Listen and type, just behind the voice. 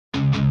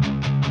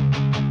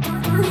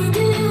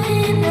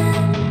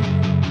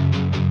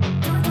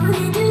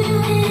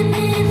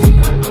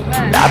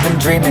I've been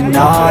dreaming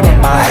on in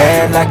my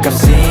head like I've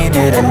seen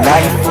it. A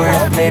life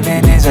worth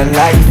living is a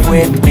life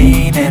with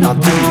meaning. I'll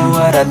do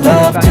what I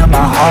love till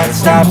my heart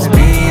stops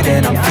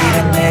beating. I'm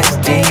feeding this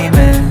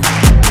demon.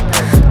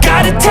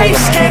 Got a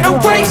taste, can't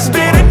erase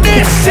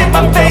bitterness in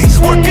my face.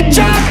 Work a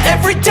job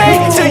every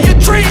day till your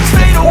dreams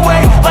fade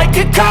away. Like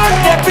a card,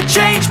 never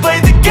change,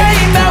 play the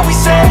game that we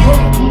say.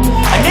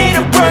 I need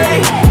a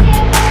break.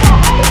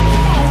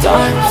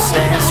 Time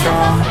staying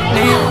strong,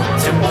 need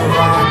to move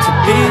on to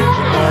be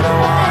what I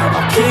want.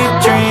 I'll keep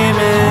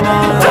dreaming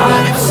on.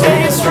 Time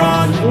staying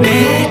strong,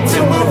 need to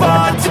move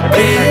on to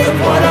be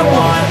what I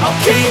want. I'll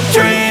keep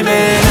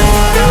dreaming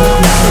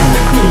on.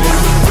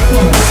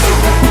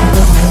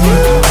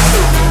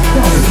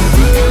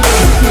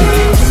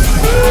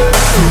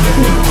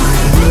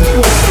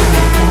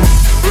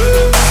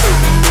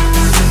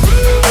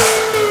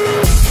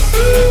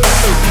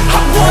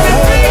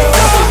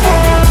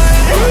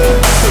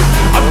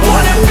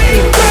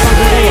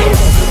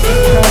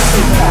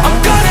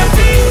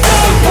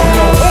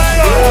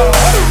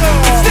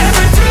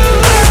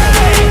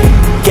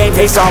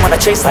 Face on when I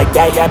chase like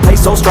that, yeah, I play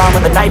so strong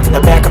with a knife in the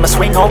back. I'ma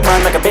swing home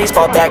run like a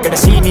baseball bat. Gonna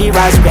see me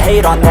rise, you can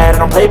hate on that. I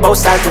don't play both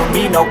sides, doing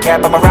me no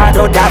cap. I'ma ride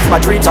or die for my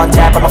dreams on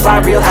tap. I'ma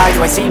fly real high,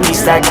 you ain't see me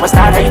slack. No, it's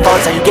not how you fall,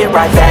 it's how you get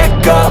right back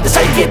up. That's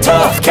how you get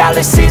tough,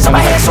 calluses on my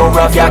hands so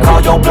rough. Yeah, I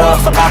call your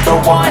bluff, I'm not the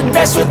one.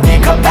 Mess with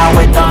me, come out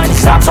with none.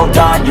 Cause I'm so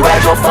done, you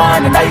had your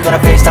fun. And now you're gonna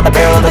face down the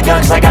barrel of the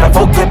gun. Cause I got a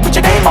full clip, put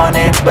your name on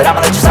it. But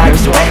I'ma let you slide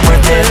cause you ain't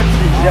worth it.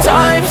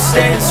 Time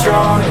staying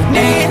strong,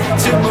 need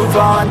to move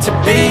on to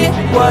be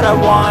what I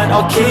want.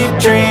 I'll keep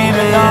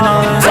dreaming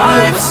on.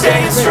 Time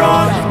staying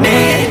strong,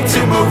 need to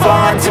move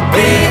on to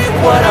be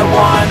what I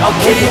want. I'll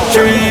keep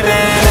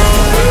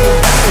dreaming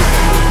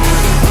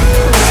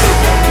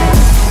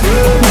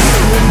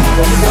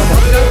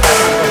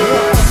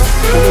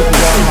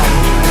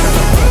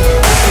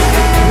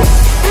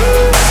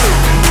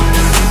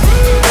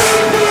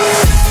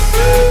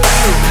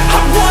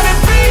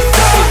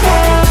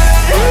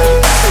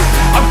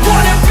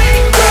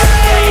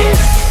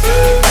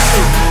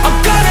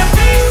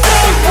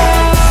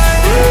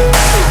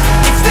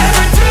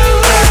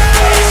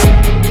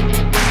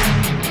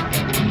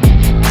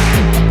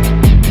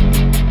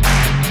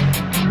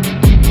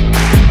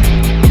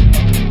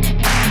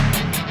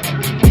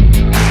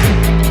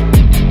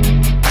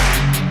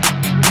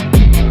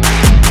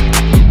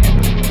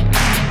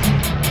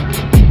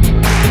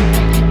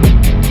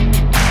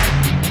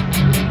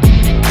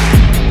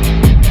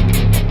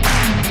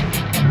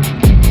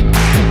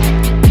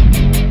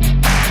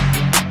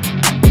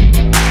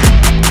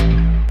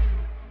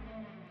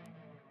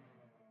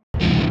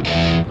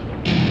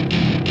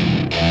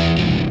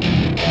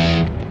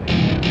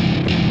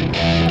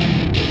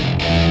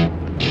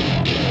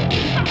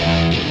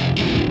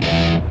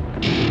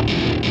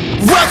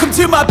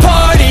to my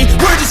party,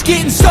 we're just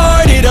getting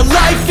started. A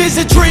life is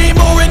a dream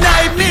or a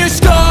nightmare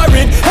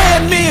scarring.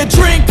 Hand me a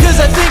drink cause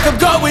I think I'm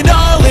going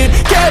all in.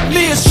 Get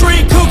me a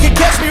shrink who can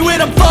catch me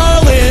when I'm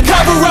falling.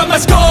 Cover up my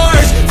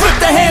scars, flip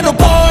the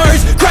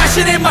handlebars.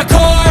 Crashing in my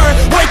car,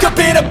 wake up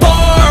in a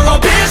bar. I'll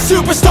be a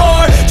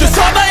superstar, just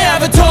on my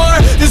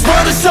avatar. This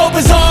world is so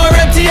bizarre,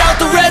 empty out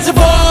the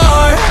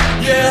reservoir.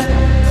 Yeah,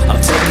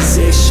 I'm taking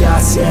 6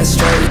 shots, yeah,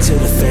 straight to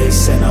the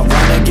face. And I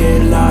wanna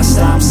get lost,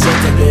 I'm sick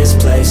of this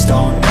place.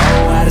 Don't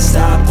know how to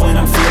stop when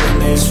I'm feeling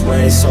this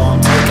way. So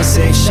I'm taking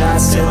 6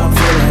 shots till I'm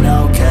feeling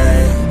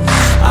okay.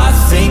 I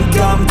think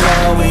I'm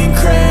going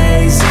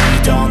crazy,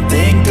 don't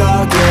think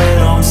I'll get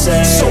home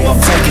safe. So I'm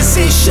taking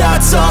 6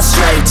 shots, all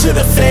straight to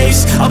the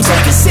face. I'm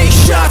taking 6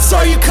 shots,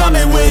 are you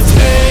coming with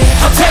me?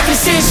 I'm taking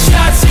 6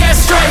 shots, yeah,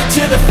 straight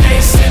to the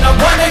face. And I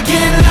wanna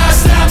get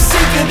lost, I'm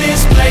sick of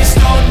this place.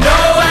 Don't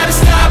know how to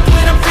stop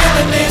when I'm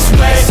feeling this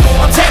way. So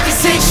I'm taking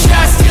 6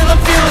 shots till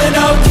I'm feeling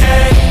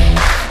okay.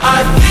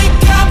 I think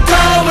I'm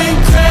going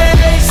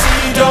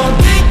crazy, don't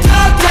think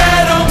I'll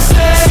get home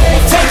safe. So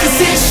I'm taking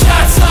 6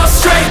 shots, all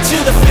straight to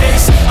the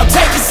face. I'm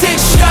taking 6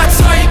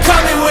 shots, are you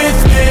coming with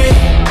me?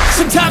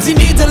 Sometimes you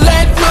need to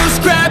let loose,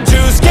 grab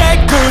juice,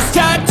 get goose,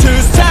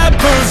 tattoos,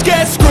 taboos,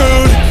 get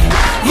screwed.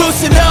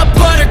 Loosen up,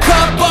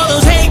 buttercup, all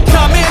those hate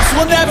comments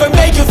will never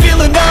make you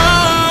feel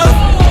enough.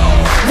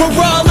 We're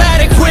all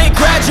adequate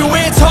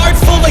graduates, heart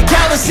full of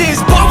calluses,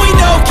 but we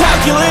know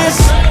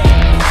calculus.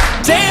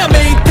 Damn,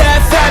 ain't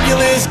that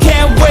fabulous?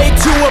 Can't wait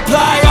to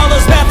apply all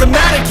those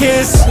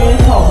mathematicus.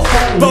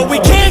 But we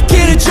can't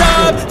get a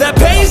job that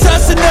pays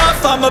us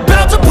enough. I'm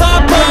about to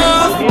pop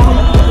off.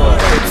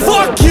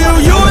 Fuck you,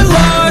 you're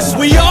lost.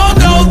 We all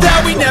know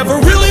that we never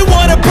really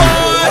want a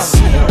boss.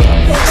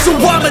 So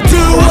I'ma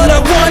do what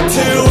I want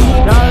to,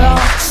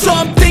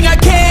 something I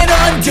can't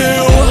undo.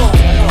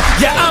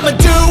 Yeah, I'ma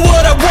do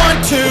what I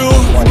want to,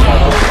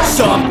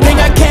 something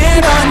I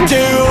can't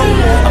undo.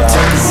 I'm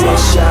taking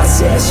 6 shots,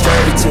 yeah,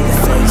 straight to the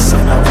face.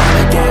 And I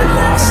wanna get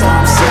lost,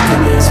 I'm sick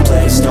of this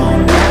place.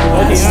 Don't know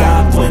how to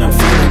stop when I'm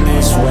feeling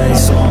this way.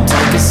 So I'm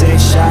taking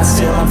 6 shots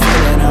till I'm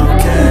feeling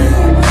okay.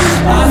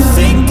 I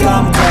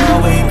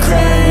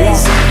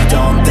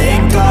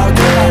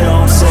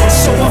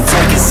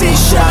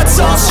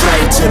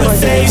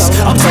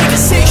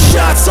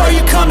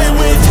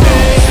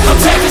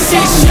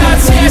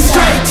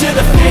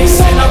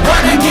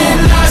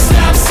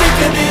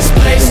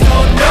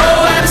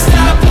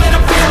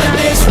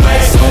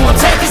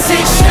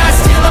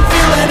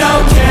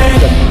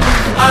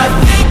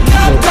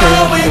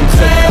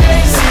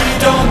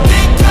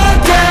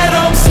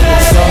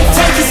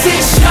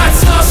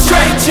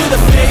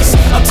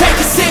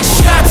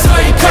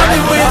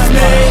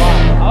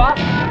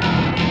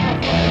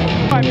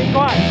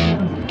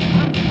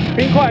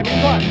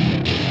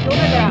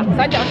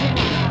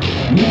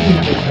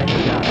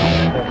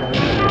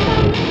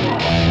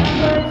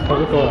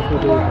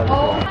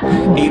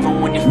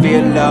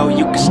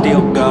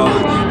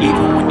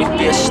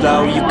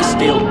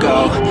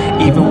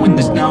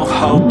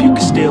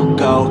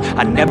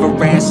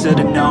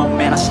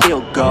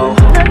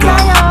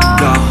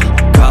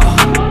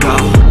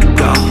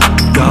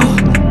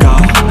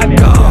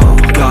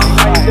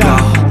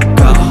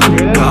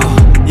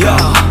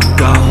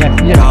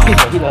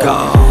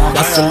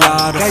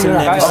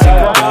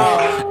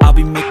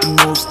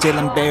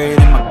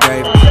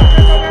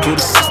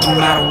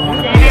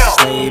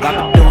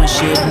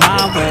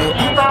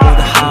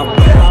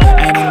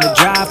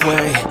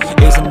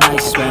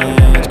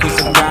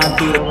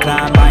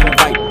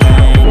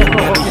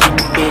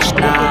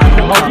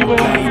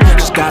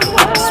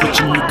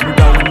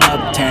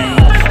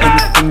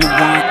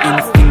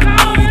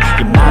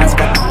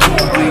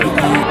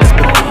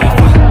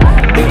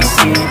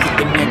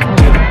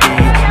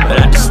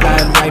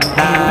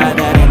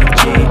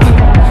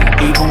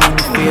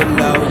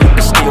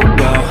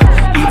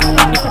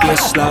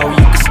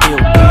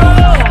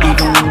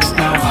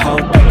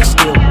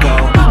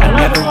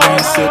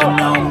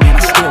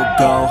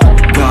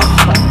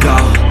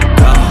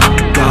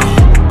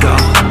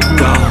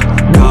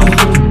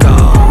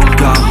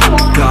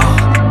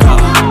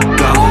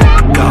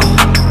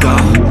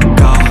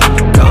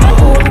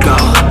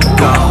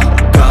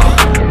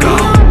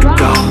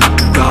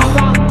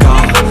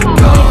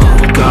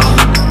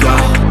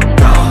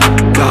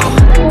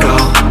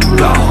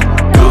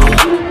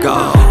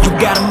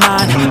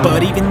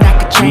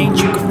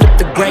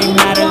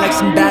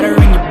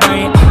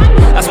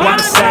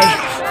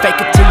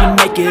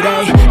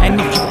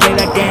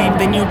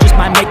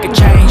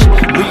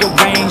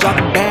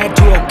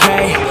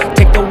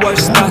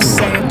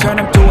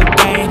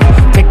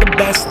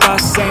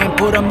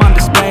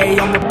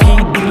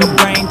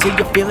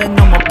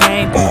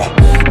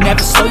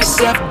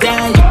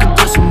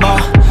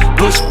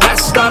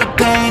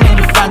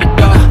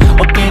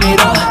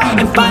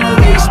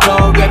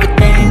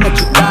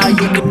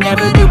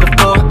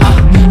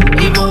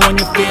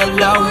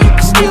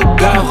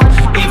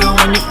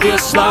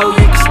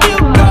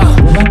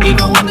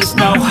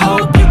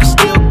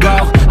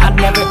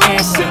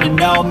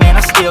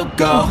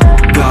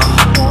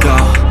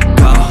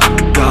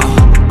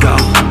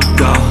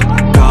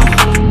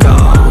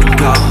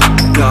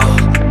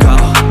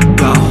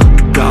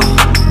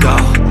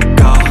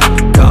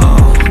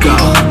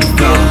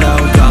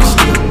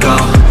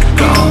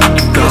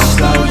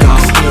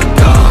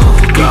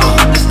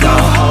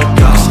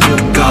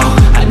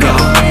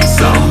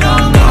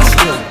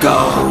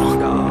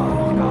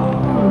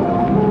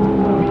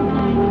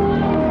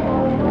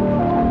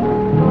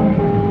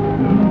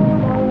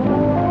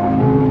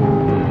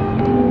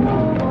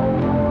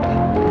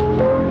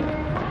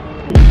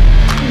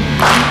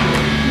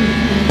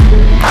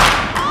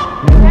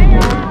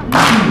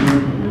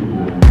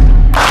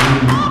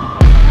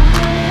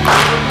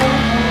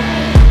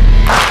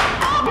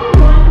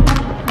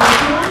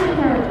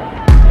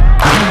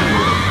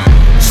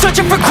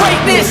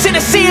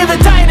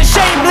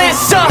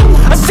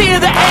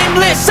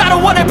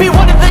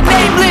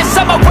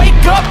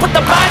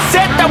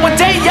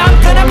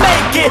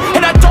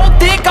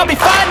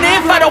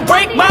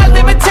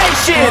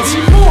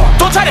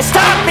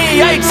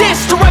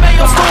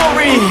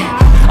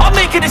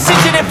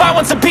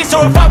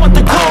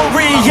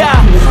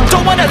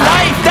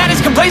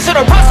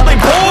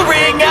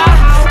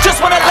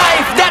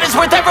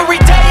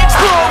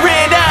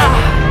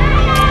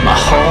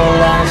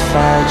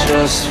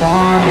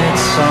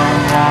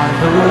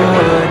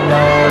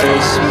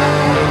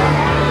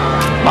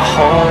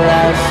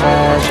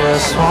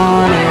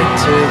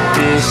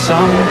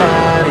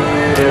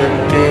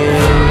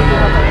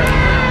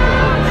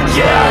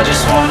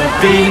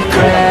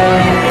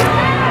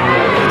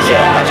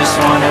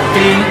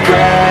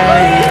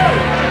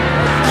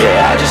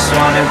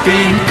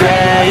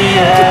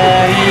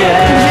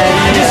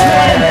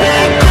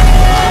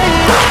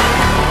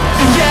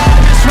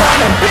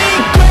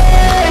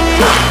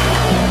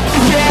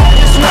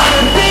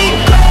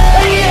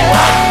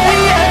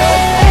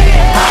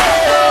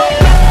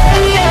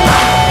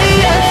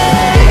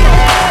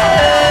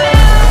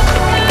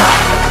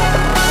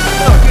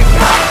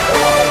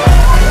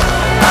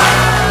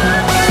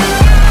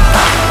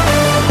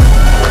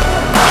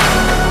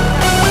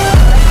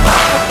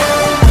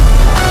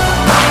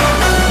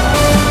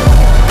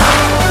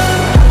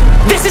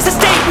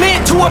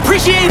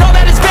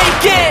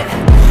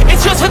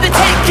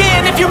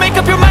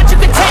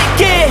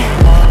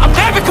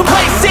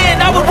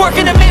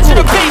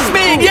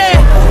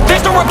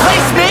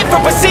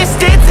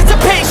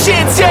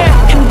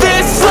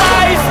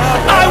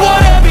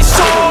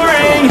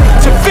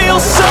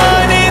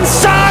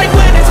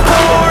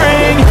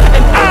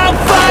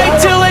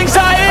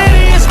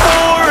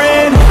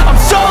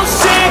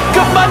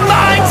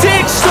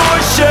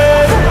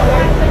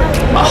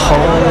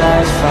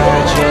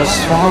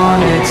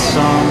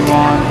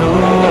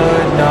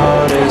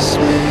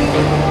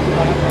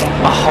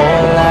My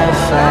whole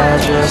life I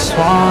just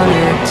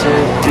wanted to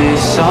be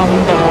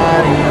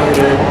somebody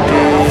to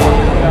be.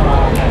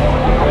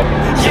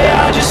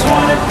 Yeah, I just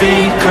wanna be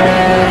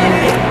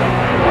great.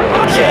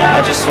 Yeah,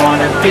 I just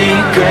wanna be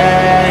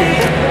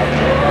great.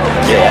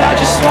 Yeah, I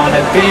just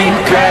wanna be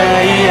great.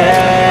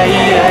 Yeah,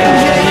 yeah,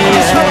 yeah. I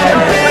just wanna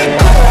be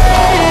great.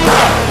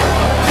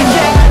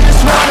 Yeah, I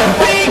just wanna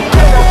be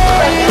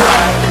great.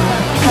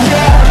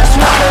 Yeah, I just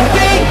wanna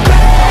be great.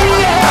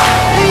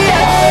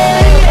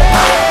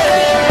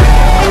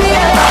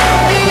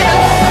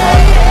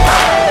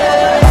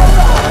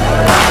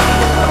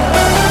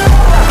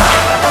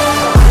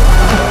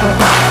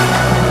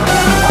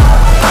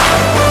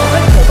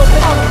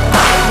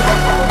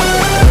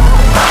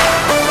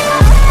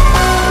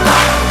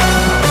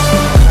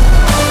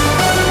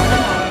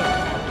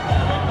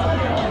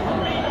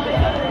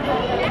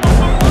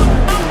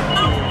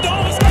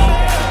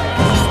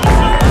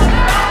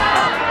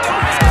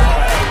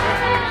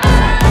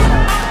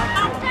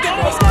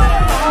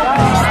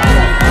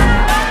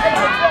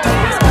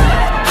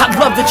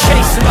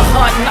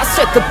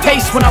 The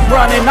pace when I'm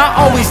running, I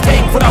always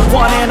take what I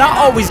want and I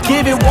always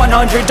give it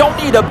 100. Don't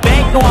need a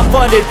bank, no I'm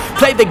funded.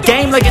 Play the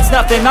game like it's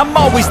nothing. I'm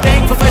always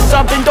thankful for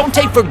something. Don't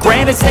take for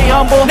granted, stay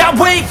humble. Now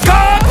wake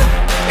up!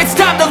 It's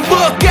time to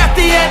look at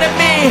the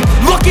enemy.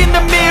 Look in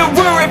the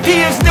mirror if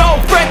he is no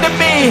friend to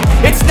me.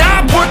 It's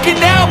not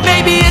working out,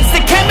 maybe it's the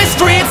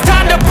chemistry. It's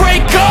time to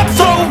break up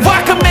so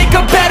I can make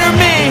a better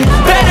me.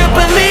 Better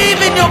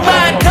believe in your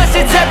mind, cause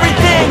it's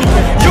everything.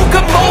 You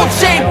can mold,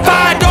 shape,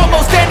 find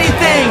almost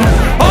anything.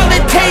 All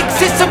it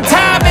takes is some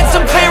time and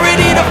some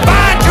clarity to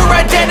find your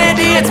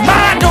identity. It's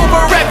mind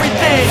over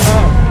everything.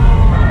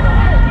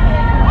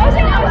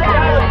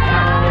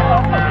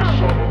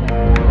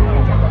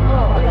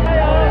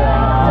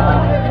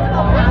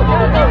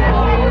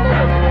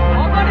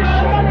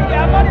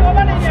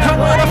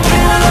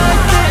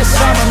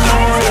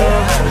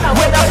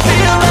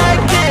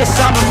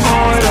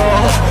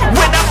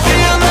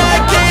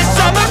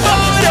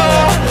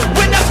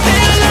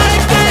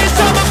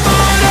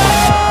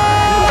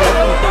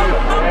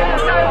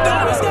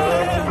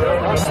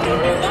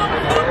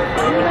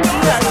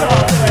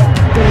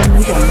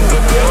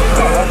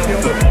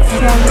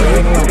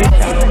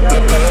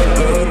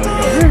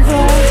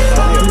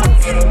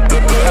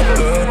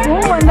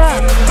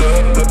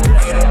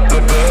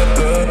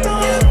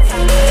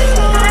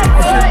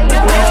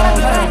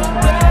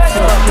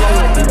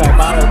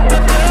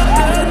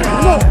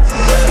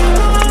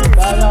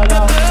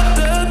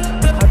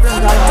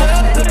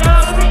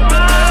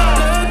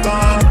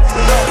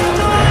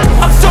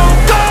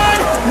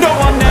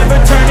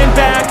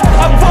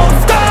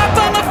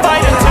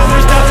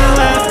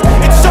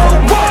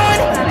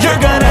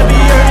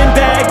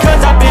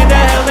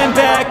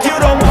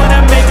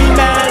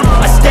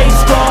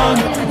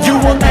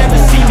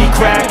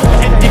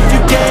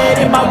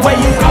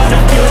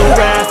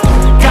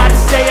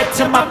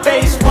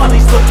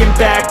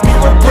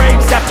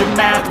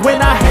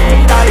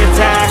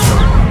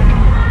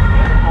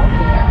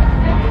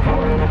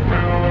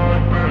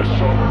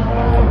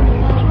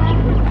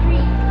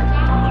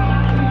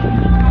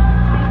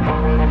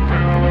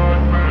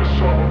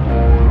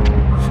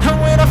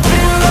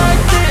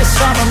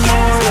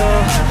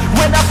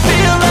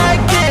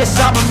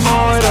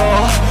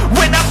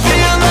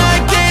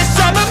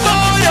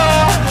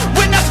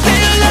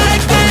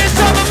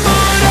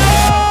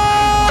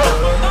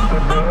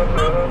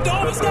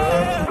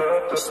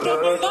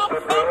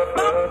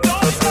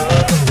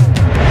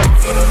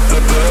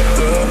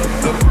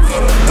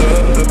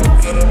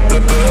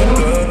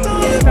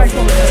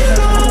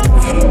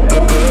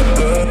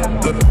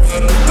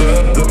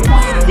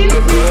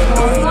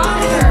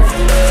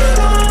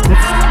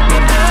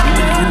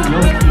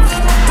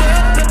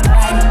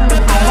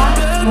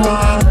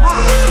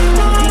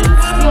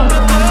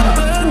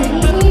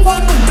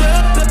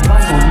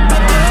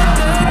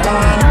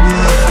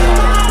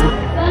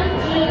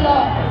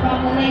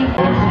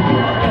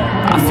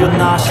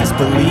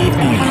 Believe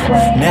me,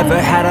 never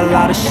had a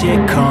lot of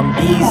shit come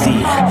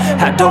easy.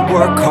 Had to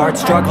work hard,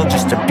 struggle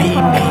just to be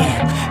me.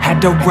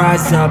 Had to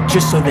rise up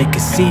just so they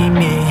could see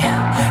me.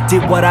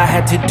 Did what I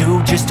had to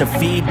do just to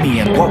feed me.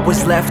 And what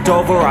was left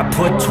over I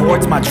put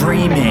towards my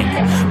dreaming.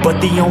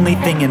 But the only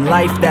thing in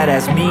life that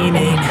has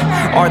meaning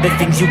are the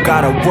things you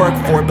gotta work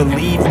for,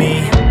 believe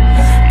me.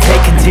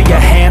 Take into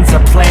your hands a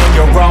plan,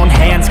 your own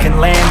hands can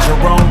land your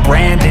own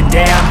brand. And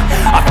damn,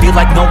 I feel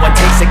like no one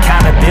takes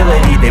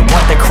accountability. They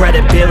want the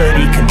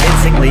credibility,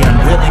 convincingly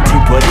unwilling to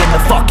put in the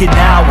fucking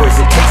hours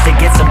it takes to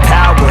get some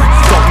power.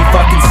 Don't be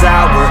fucking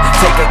sour,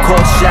 take a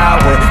cold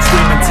shower.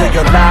 Scream until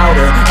you're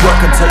louder,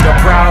 work until you're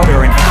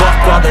prouder. And fuck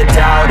all the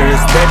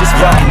doubters, they're just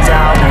fucking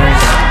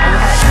downers.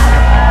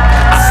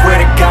 I swear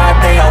to God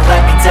they all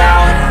let me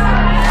down.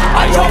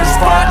 I always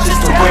fought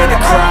just to wear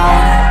the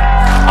crown.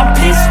 I'm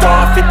pissed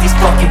off at these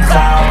fucking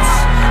clowns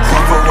who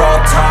were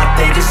all taught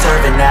they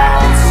deserve an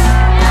ounce.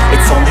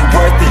 It's only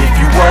worth it if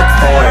you work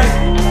for it.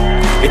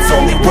 It's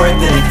only worth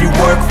it if you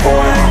work for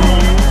it.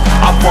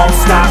 I won't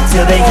stop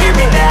till they hear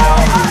me now.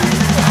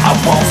 I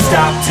won't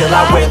stop till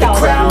I wear the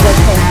crown.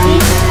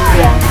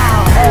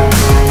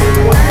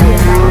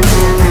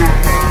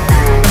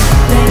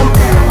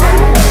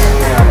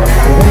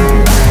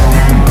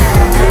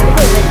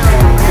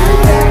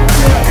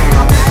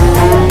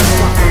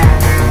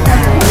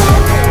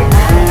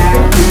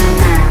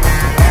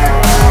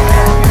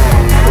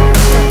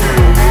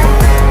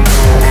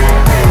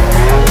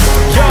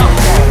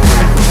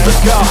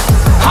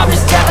 I'm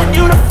just telling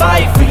you to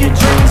fight for your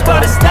dreams,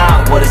 but it's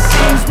not what it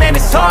seems. Man,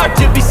 it's hard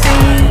to be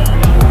seen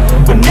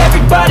when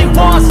everybody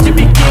wants to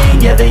be king.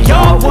 Yeah, they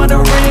all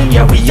wanna ring,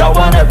 yeah, we all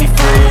wanna be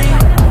free.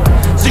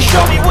 So show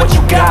me what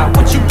you got,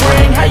 what you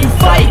bring, how you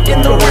fight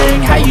in the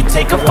ring, how you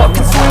take a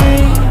fucking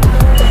swing.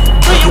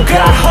 Do you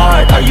got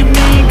heart, are you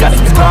mean? Got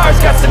some scars,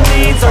 got some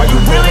needs, are you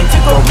willing to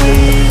go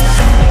bleed?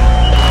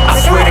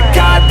 I swear to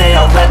God they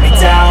all let me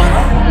down.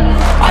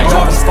 I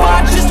always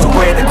fought just to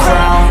wear the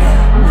crown.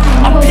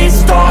 I'm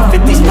pissed off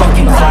at these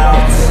fucking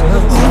clowns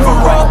who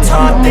were all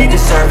taught they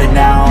deserve an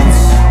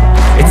ounce.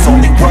 It's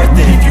only worth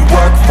it if you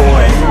work for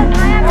it.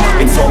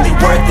 It's only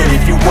worth it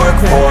if you work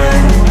for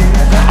it.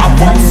 I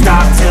won't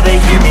stop till they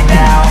hear me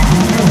now.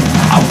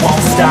 I won't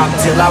stop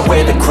till I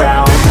wear the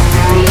crown.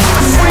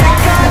 I swear to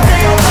God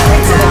they all let me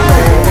down.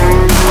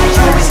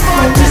 I always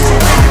fought just to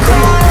wear the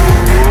crown.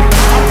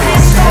 I'm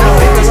pissed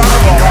off at these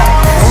fucking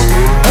clowns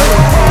who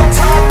were all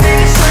taught they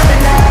deserve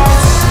an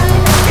ounce.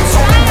 It's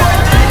only worth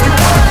it if you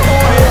work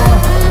for it.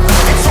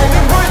 It's only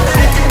worth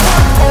it if you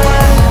work for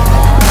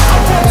it. I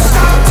won't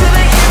stop till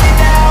they hear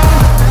me now.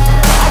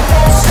 I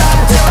won't stop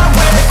till I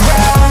wear the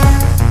crown.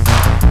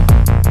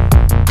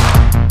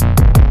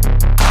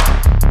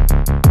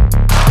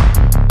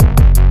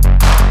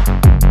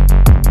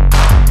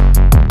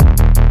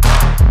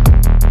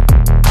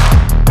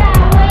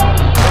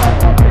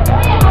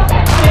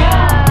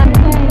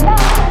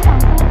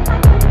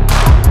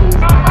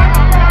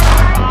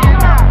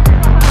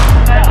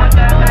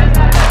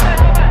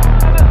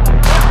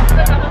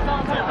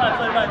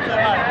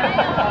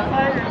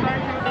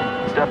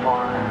 Step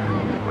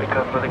 1, wake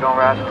up early, gonna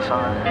rise with the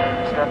sun.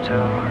 Step 2,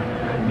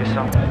 get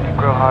something,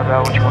 grow hard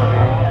about what you wanna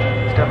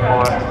be. Step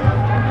 4,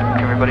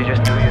 everybody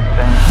just do your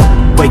thing.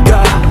 Wake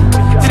up,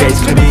 today's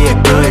gonna be a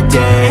good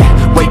day.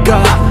 Wake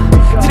up,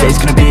 today's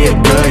gonna be a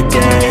good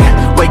day.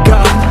 Wake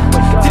up,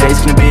 today's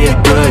gonna be a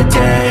good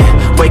day.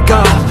 Wake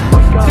up,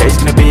 today's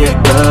gonna be a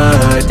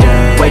good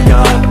day. Wake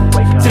up,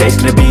 today's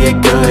gonna be a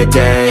good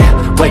day.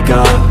 Wake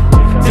up,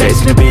 today's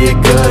gonna be a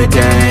good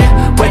day.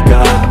 Wake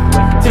up,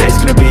 today's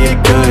gonna be a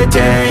good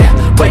day.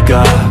 Wake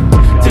up,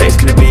 today's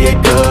gonna be a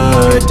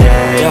good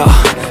day. Yo,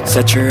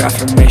 set your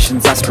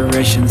affirmations,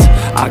 aspirations.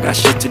 I got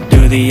shit to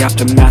do, the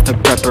aftermath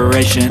of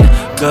preparation.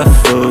 Good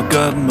food,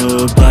 good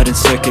mood, blood in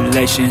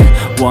circulation.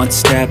 One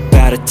step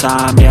at a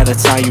time, yeah,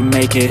 that's how you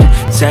make it.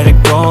 Set a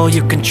goal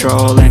you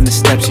control and the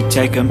steps you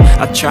take them.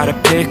 I try to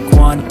pick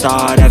one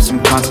thought, have some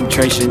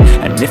concentration.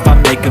 And if I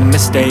make a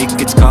mistake,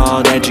 it's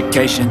called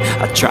education.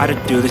 I try to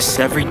do this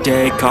every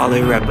day, call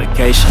it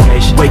replication.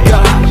 Wake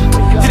up,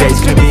 today's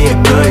gonna be a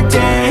good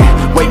day.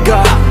 Wake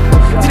up,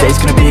 today's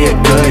gonna be a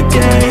good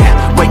day.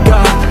 Wake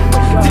up,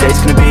 today's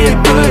gonna be a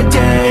good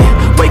day.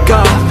 Wake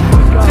up,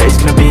 today's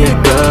gonna be a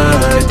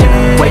good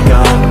day. Wake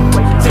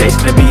up, today's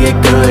gonna be a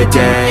good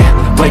day.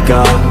 Wake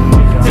up,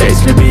 today's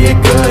gonna be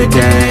a good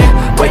day.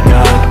 Wake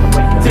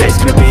up, today's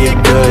gonna be a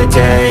good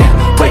day.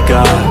 Wake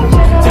up,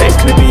 today's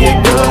gonna be a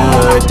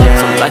good day.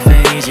 So life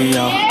ain't easy,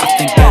 yo, I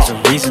think there's a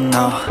reason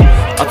though.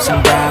 Ups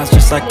and downs,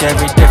 just like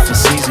every different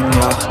season,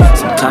 yo.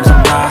 Sometimes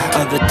I'm high,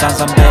 other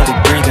times I'm barely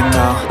breathing,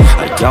 though.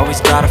 I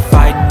always gotta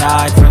fight and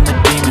hide from the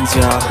demons,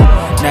 yo.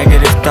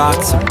 Negative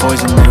thoughts are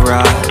poison, they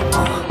rot.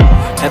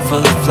 Head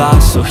full of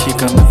flies, so here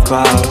come the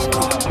clouds.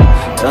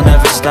 They'll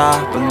never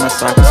stop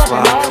unless I can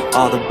swap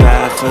all the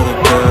bad for the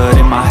good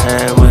in my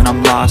head when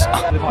I'm lost.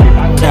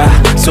 Yeah,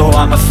 so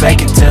I'ma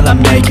fake it till I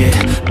make it.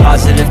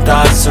 Positive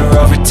thoughts are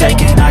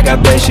overtaken, I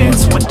got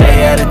patience. One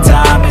day at a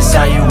time is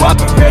how you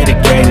operate a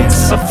cadence.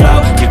 So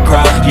flow, you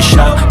grow, you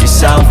show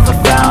yourself a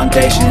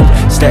foundation.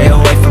 Stay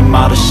away from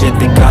all the shit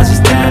that causes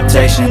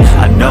temptation.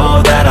 I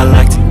know that I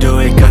like to do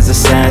it cause it's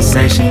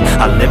sensation.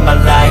 I live my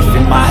life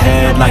in my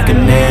head like a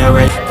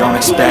narrator. Don't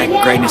expect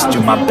greatness, do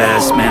my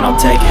best, man,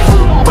 I'll take it.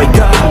 Wake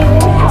up,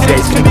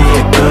 today's gonna be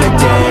a good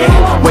day.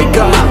 Wake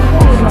up,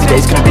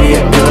 today's gonna be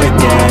a good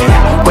day.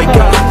 Wake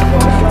up,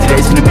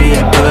 today's gonna be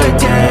a good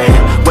day.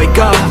 Wake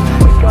up,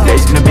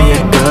 today's gonna be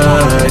a good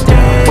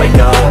day. Wake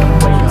up,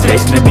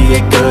 today's gonna be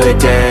a good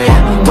day.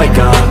 Wake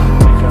up,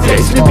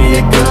 today's gonna be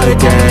a good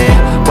day.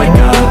 Wake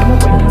up,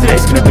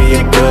 today's gonna be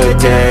a good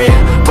day.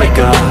 Wake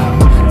up,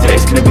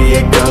 today's gonna be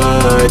a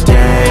good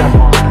day.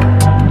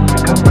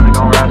 Wake up early,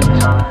 gonna rise with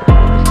the sun.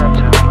 Step 2,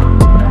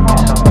 get something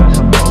over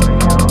you.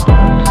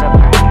 Step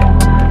 3,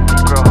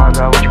 grow hard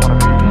about what you wanna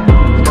be.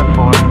 Step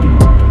 4,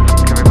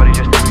 everybody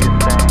just do your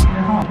thing.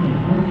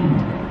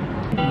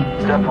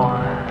 Step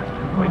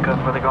 1, wake up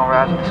early, gonna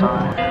rise with the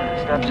sun.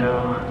 Step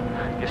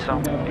 2, get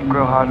something,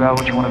 grow hard about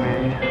what you wanna be.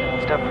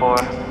 Step 4,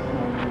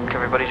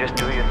 everybody just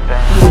do your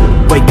thing.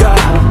 Wake up,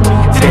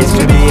 today's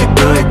gonna be a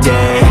good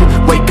day.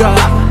 Wake up,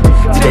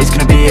 today's today's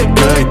gonna be a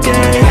good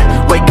day.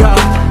 Wake up,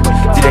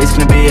 today's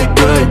gonna be a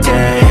good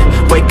day.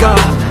 Wake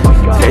up,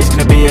 today's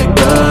gonna be a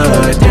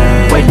good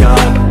day. Wake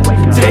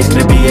up, today's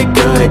gonna be a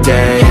good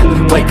day.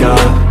 Wake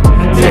up,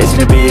 today's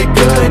gonna be a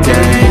good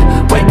day.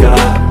 Wake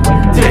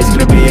up, today's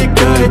gonna be a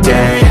good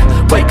day.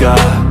 Wake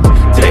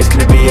up, today's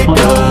gonna be a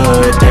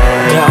good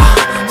day. Yeah.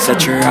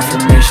 Set your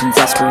affirmations,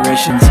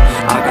 aspirations.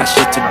 I got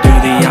shit to do,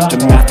 the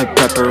aftermath of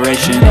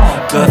preparation.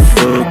 Good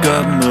food,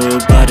 good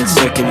mood, blood in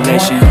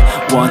circulation.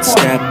 One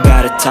step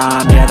at a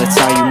time, yeah, that's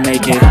how you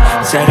make it.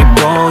 Set a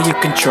goal you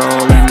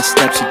control and the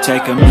steps you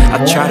take them. I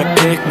try to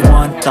pick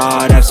one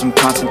thought, have some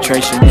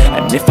concentration.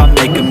 And if I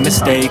make a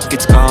mistake,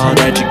 it's called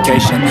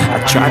education. I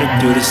try to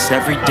do this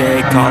every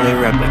day, call it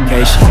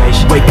replication.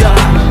 Wake up,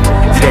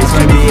 today's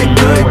gonna be a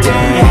good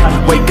day.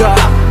 Wake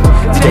up,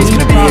 today's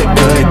gonna be a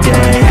good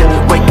day.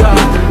 Wake up,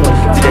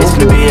 today's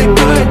gonna be a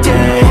good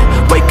day.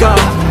 Wake up,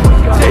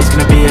 today's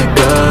gonna be a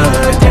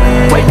good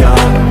day. Wake up,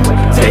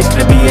 today's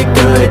gonna be a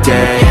good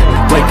day.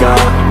 Wake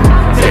up,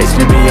 today's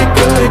gonna be a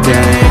good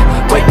day.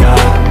 Wake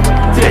up,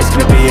 today's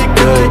gonna be a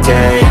good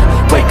day.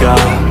 Wake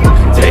up,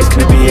 today's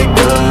gonna be a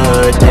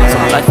good day. So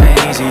life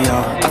ain't easy, yo.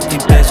 I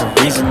think there's a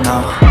reason,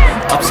 though.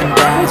 Ups and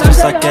downs,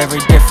 just like every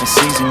different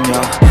season,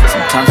 yo.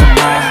 Sometimes I'm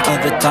high,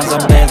 other times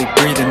I'm barely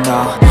breathing,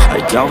 though. I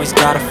always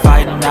gotta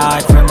fight and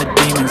hide from the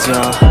demons,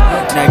 yo.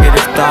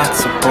 Negative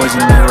thoughts are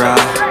poison the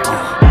ride.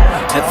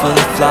 Head full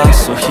of flies,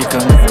 so here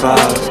come the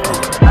clouds.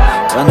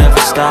 They'll never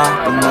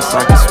stop unless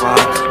I can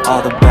swap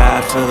all the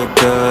bad for the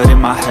good in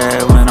my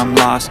head when I'm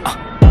lost.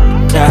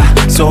 Yeah,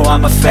 so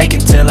I'ma fake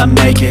it till I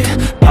make it.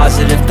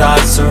 Positive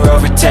thoughts are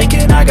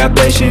overtaken, I got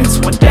patience.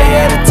 One day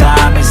at a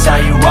time is how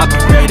you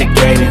operate a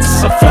cadence.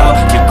 So flow,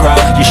 you grow,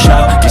 you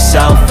show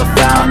yourself a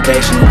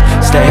foundation.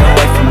 Stay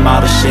away from all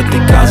the shit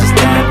that causes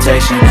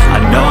temptation. I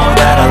know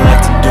that I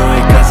like to do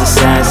it cause it's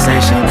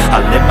sensation.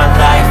 I live my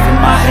life in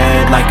my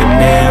head like a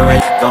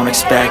narrator. Don't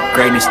expect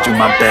greatness, do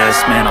my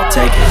best, man, I'll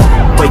take it.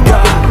 Wake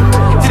up,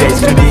 today's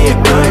gonna be a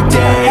good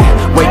day.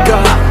 Wake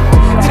up,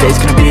 today's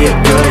gonna be a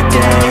good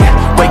day.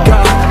 Wake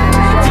up,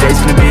 today's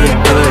gonna be a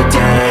good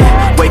day.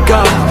 Wake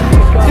up,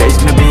 today's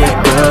gonna be a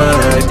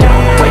good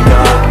day. Wake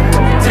up,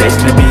 today's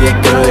gonna be a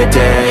good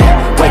day.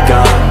 Wake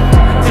up,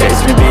 today's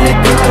gonna be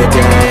a good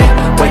day.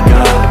 Wake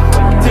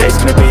up, today's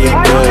gonna be a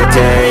good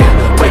day.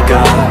 Wake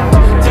up,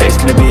 today's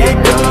gonna be a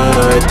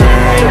good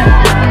day.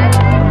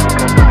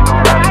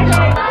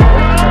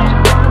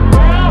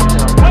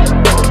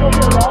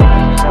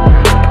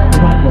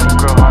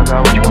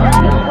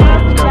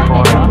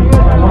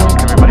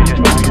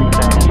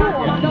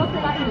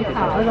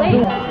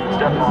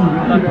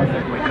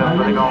 Wake up,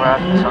 really gonna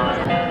ride the sun.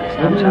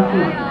 Step 2,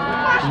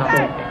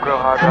 grow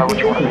hard, about what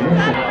you wanna be.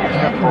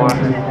 Step 4,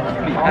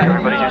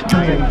 everybody just do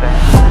your thing.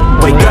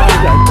 Wake up,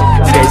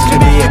 today's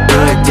gonna be a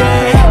good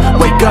day.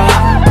 Wake up,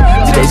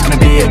 today's gonna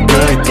be a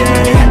good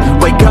day.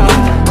 Wake up,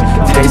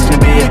 today's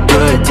gonna be a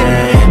good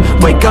day.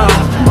 Wake up,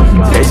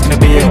 today's gonna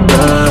be a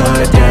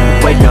good day.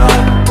 Wake up,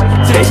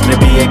 today's gonna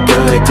be a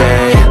good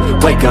day.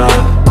 Wake up,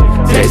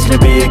 today's gonna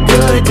be a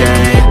good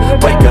day.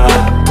 Wake up,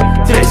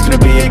 today's gonna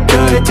be a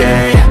good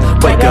day.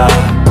 Wake up,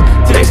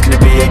 today's gonna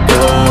be a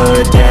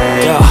good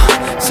day. Yo,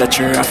 set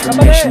your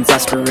affirmations,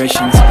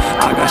 aspirations.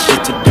 I got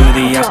shit to do,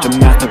 the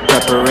aftermath of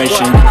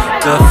preparation.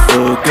 Good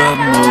food, good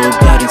mood,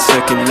 blood in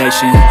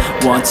circulation.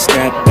 One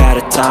step at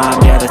a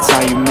time, yeah, that's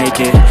how you make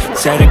it.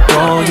 Set a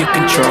goal you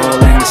control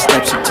and the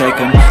steps you take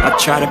them. I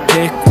try to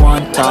pick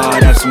one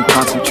thought, have some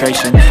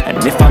concentration. And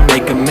if I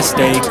make a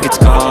mistake, it's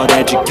called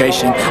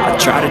education. I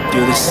try to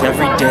do this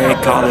every day,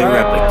 call it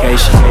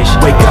replication.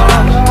 Wake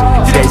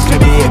up, today's gonna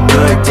be a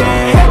good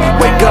day.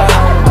 Wake up,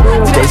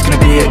 today's gonna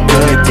be a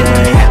good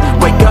day.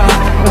 Wake up,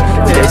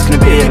 today's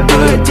gonna be a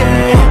good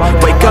day.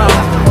 Wake up,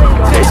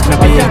 today's gonna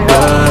be a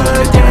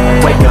good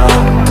day. Wake up,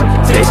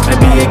 today's gonna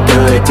be a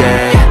good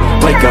day.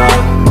 Wake up,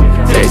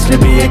 today's gonna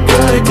be a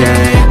good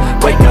day.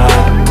 Wake up,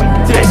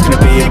 today's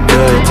gonna be a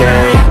good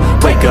day.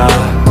 Wake up,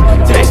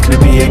 today's gonna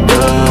be a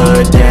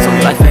good day. So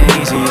life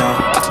ain't easy, yo.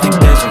 I think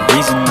there's a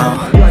reason,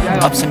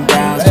 though. Ups and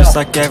downs, just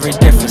like every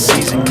different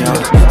season, yo.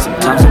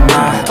 Sometimes I'm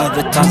high,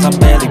 other times I'm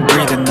barely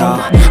breathing, though.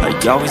 I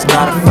always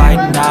gotta fight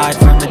and hide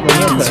from the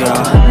demons, yo.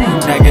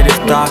 Negative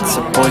thoughts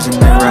are poison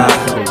the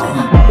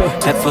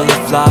ride. Head full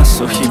of flies,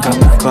 so here come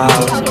the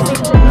clouds.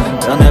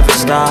 They'll never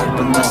stop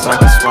unless I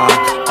can swap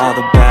all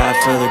the bad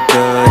for the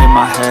good in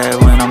my head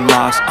when I'm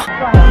lost.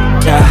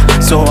 Yeah,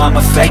 so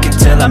I'ma fake it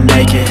till I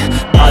make it.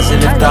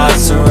 Positive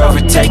thoughts are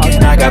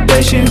overtaken, I got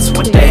patience.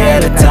 One day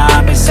at a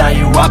time is how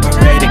you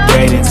operate a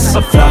cadence. So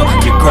flow,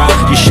 you grow,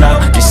 you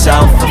show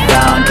yourself a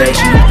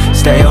foundation.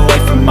 Stay away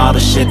from all the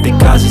shit that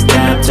causes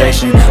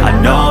temptation. I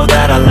know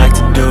that I like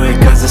to do it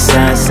cause it's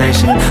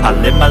sensation. I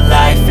live my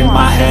life in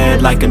my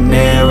head like a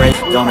narrator.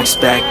 Don't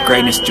expect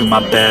greatness, do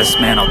my best,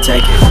 man, I'll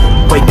take it.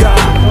 Wake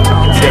up,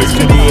 today's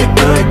gonna be a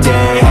good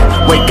day.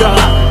 Wake up,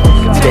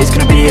 today's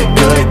gonna be a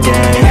good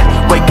day.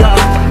 Wake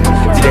up,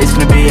 today's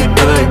gonna be a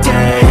good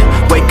day.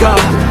 Wake up,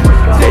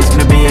 today's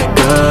gonna be a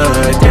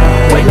good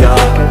day. Wake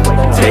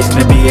up, today's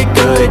gonna be a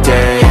good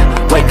day.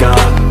 Wake up,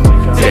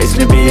 today's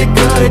gonna be a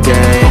good good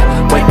day.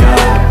 Wake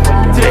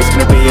up, today's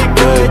gonna be a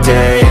good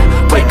day.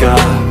 Wake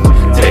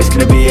up, today's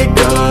gonna be a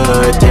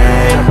good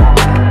day.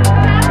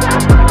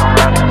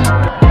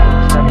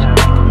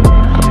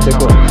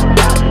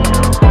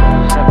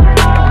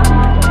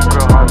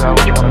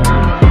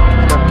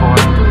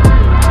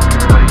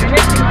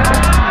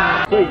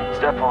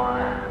 Step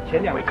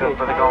 1, wake up,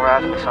 really gonna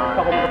rise in the sun.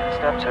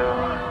 Step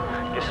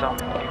 2, get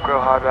something, get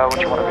real hard about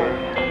what you wanna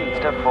be.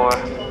 Step 4,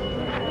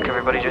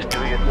 everybody just do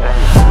your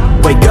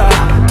thing. Wake up,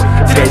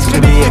 today's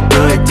gonna be a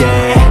good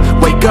day.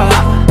 Wake up,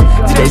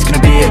 today's gonna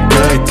be a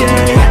good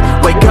day.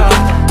 Wake up,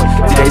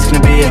 today's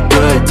gonna be a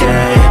good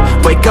day.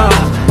 Wake up,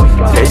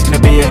 today's gonna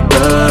be a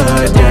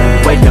good day.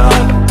 Wake up,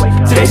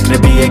 today's gonna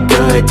be a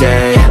good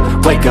day.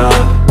 Wake up,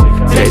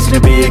 today's gonna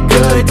be a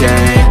good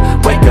day.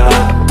 Wake up,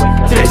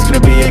 today's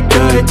gonna be a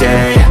good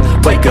day.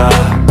 Wake up,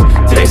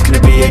 today's gonna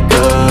be a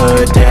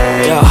good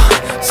day. Yo,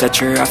 set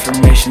your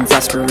affirmations,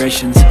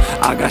 aspirations.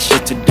 I got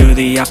shit to do,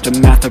 the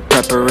aftermath of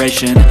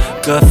preparation.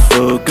 Good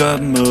food,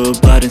 good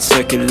mood, blood in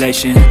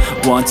circulation.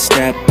 One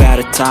step at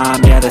a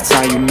time, yeah, that's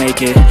how you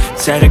make it.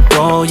 Set a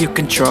goal you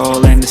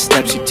control and the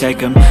steps you take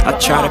them. I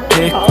try to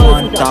pick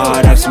one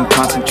thought, have some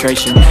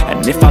concentration.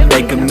 And if I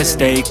make a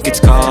mistake, it's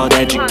called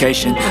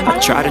education. I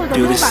try to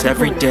do this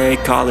every day,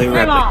 call it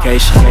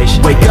replication.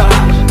 Wake up,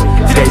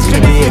 today's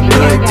gonna be a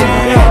good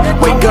day.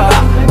 Wake up,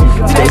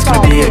 today's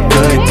gonna be a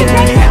good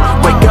day.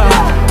 Wake up,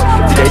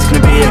 today's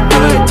gonna be a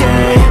good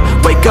day.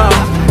 Wake up,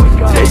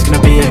 today's gonna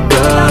be a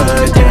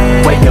good day.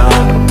 Wake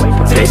up,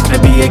 today's gonna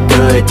be a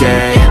good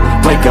day.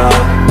 Wake up,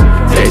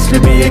 today's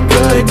gonna be a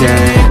good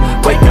day.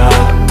 Wake up,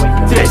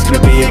 today's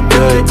gonna be a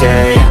good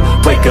day.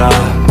 Wake up,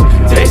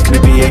 today's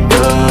gonna be a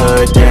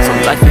good day. So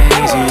life ain't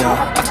easy, yo,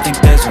 I think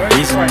there's a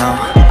reason, though.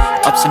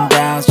 Ups and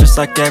downs, just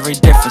like every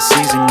different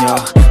season, yo.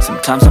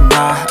 Sometimes I'm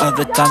high,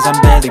 other times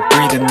I'm barely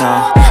breathing,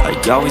 though. I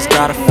always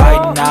gotta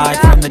fight and hide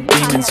from the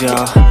demons,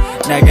 yo.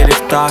 Negative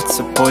thoughts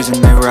are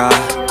poison, they ride.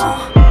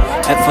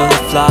 Head full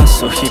of flies,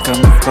 so here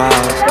come the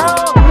clouds.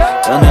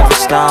 They'll never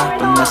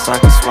stop unless I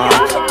can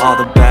swap all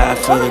the bad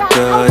for the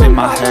good in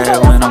my head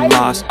when I'm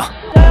lost.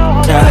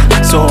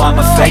 Yeah, so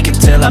I'ma fake it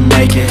till I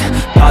make it.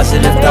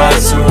 Positive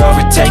thoughts are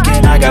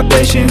overtaken, I got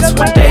patience.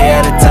 One day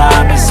at a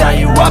time is how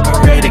you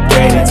operate a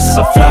cadence.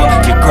 So flow,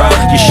 you grow,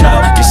 you show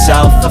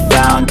yourself a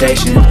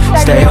foundation.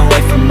 Stay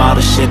away from all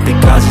the shit that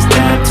causes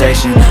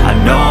temptation. I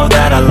know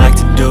that I like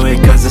to do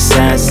it cause it's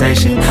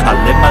sensation. I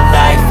live my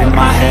life in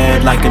my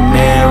head like a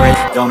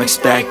narrator. Don't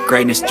expect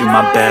greatness, do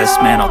my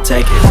best, man, I'll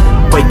take it.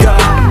 Wake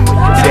up,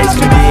 today's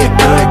gonna be a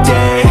good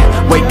day.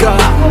 Wake up,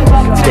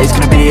 today's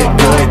gonna be a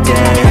good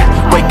day.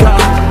 Wake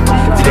up,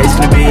 today's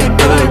gonna be a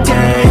good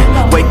day.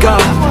 Wake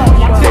up,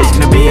 today's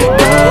gonna be a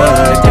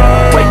good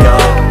day. Wake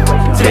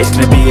up, today's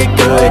gonna be a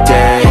good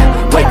day.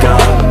 Wake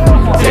up,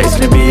 today's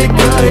gonna be a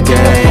good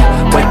day.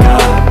 Wake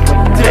up,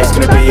 today's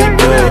gonna be a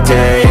good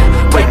day.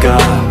 Wake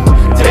up,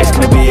 today's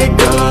gonna be a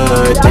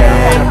good day.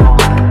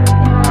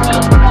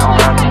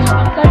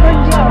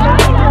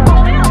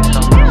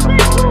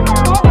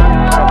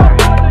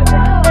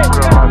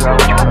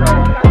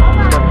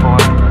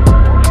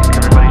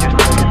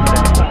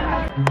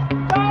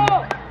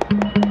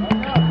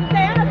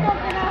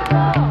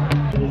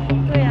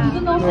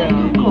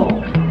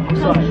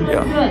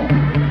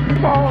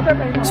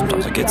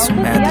 Sometimes I get so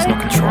mad, there's no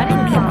control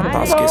in me. My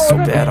thoughts get so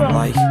bad, I'm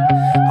like,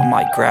 I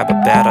might grab a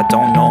bat, I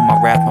don't know. My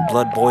wrath, my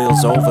blood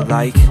boils over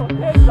like,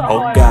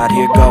 oh God,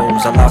 here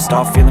goes. I lost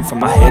all feeling from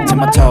my head to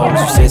my toes.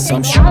 You said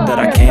some shit that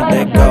I can't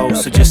let go,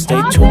 so just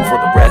stay tuned for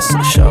the rest of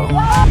the show.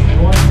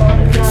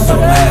 So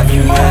have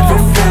you ever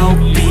felt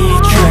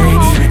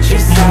betrayed?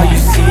 Switches how you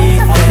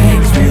see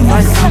things,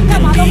 realize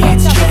something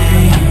needs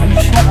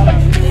change.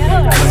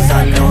 Cause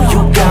I know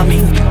you got me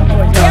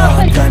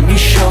up, let me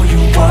show you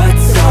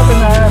what's up.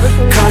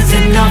 Cause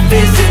enough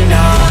is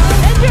enough.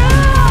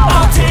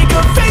 I'll take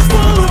a face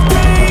full of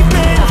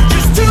pavement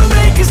just to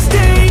make a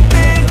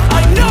statement.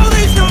 I know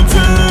there's no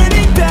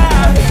turning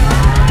back.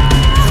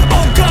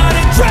 Oh God,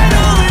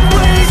 adrenaline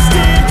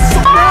wasted.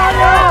 So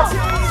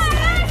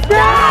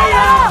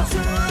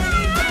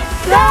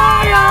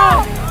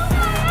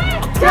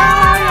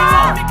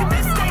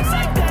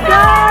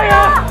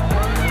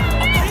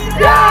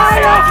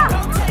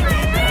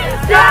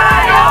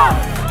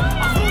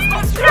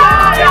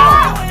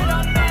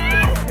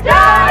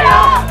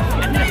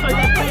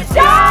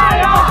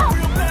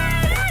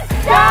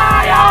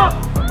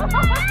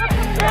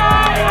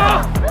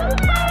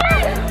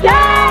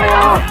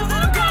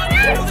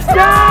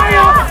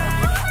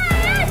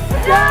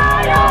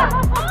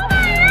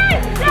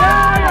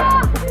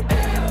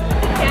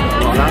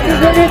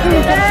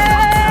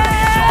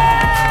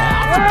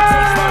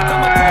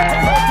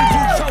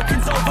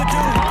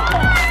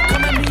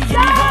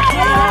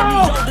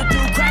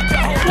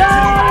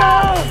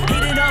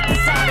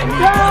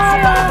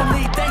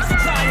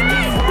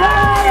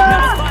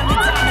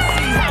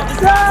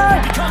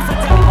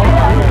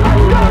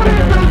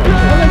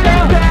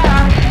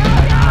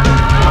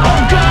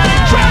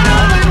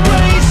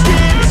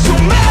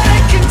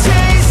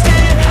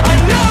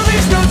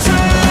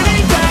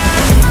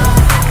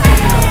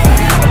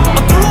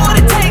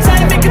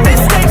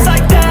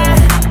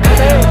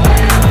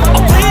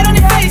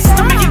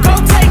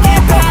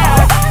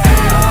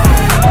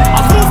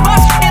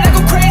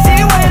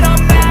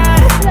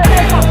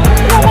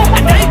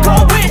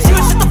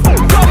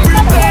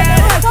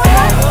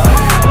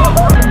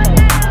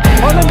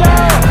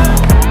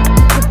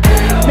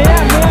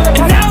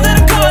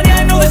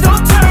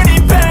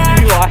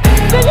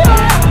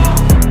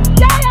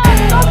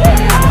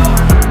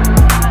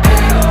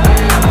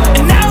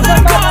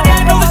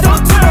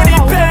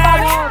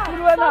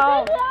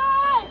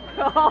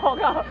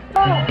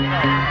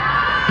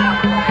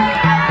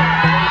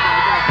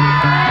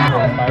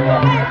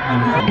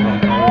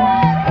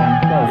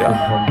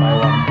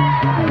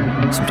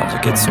Sometimes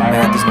I get so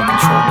mad, there's no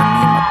controlling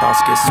me. My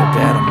thoughts get so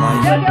bad, I'm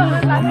like,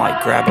 I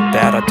might grab a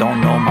bat, I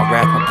don't know. My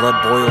wrath, my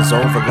blood boils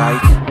over like,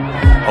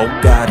 oh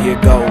God, here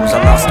goes. I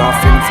lost all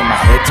feeling from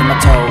my head to my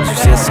toes. You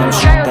said some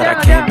shit that I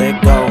can't let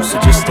go, so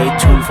just stay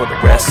tuned for the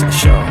rest of the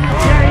show.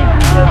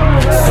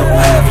 So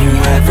have you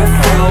ever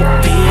felt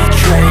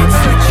betrayed?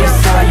 Switch just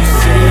how you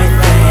see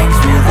things.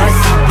 Realize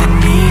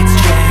something needs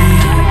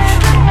change.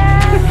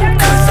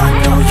 Cause I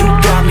know you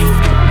got me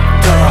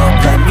f***ed up.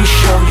 Let me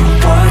show you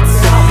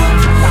what's up.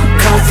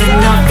 Cause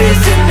enough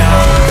is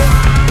enough.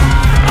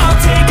 I'll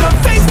take a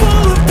face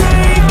full of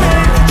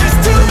pavement just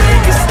to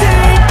make a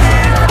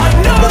statement. I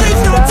know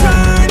there's no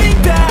turning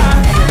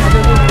back.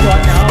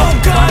 Oh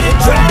God,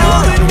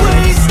 adrenaline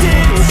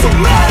wasted, so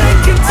mad I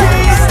can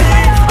taste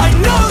it. I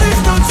know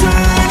there's no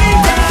turning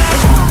back.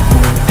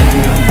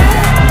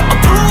 I'll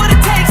do what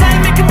it takes, I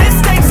ain't making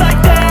mistakes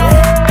like that.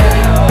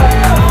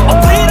 I'll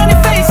bleed on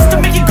your face to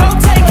make you go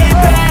take it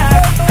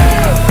back.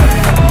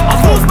 I'll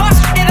lose my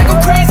shit, I go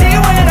crazy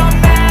when I'm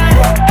mad.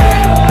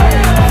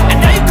 And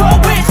now you go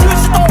wish you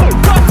would shut the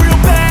fuck up real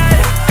bad.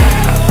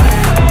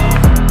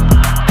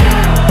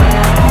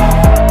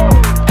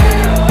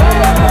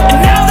 And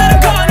now that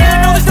I'm gone, yeah, I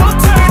know there's no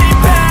turning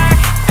back.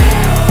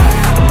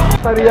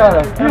 太厉害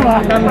了！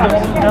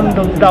他们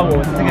都知道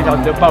我这个小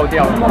时就爆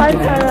掉了，完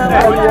成了，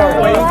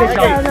我一个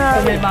小时都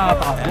没办法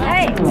跑，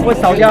我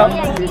少掉1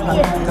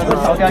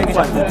个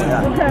小时，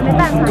没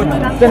办法，我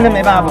真的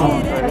没办法跑。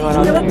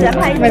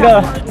那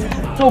个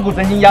坐骨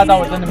神经压到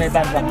我，真的没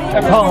办法。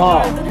太胖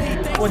哦！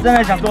我真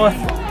的想说，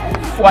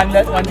完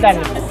蛋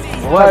了。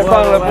不会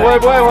放了，不会，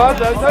华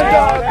晨撑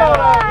下来，到了，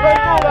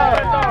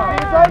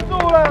撑住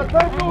了，撑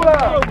住了。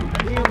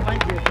第5环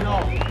节之后，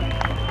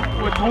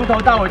我从头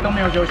到尾都没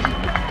有休息。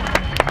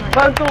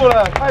撑住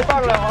了，太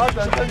棒了，华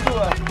晨撑住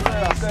了。对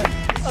了，对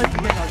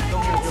，20个小时都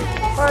没有休息。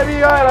太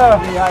厉害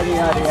了，厉害！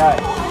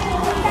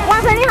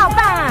哇塞，你好棒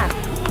啊！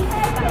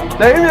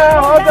等一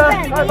秒，华晨，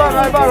太棒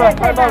了！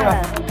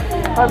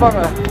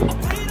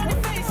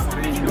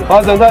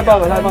华晨太棒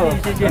了！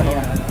谢谢你啊！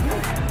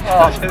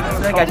哦，真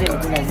感谢你，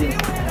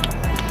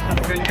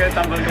应该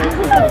3分多。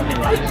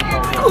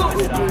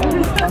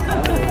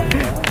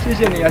谢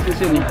谢你啊，谢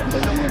谢你，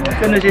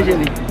真的谢谢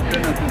你，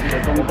真的是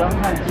东张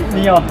汉西。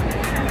你有，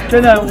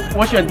真的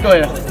我选对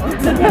了。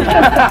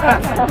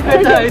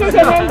谢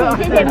谢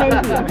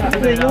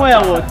Mandy， 是因为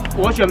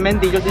我选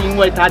Mandy， 就是因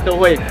为他都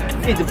会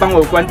一直帮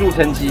我关注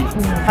成绩，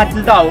他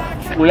知道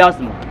我要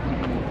什么。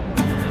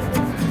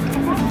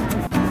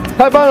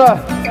太棒了！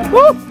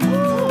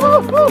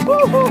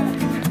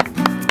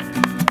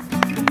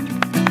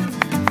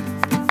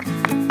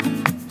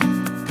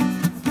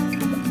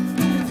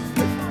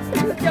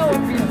叫我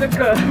比这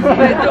个，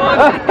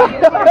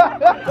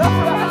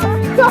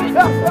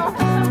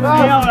没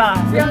有啦，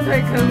不要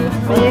推坑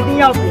我，你一定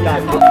要比啊！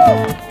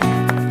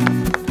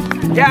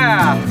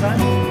呀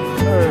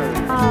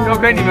，2，多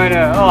亏你们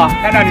了哇！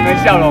看到你们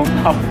笑容，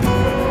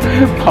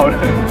跑了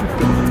很多。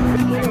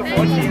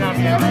国旗那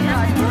边。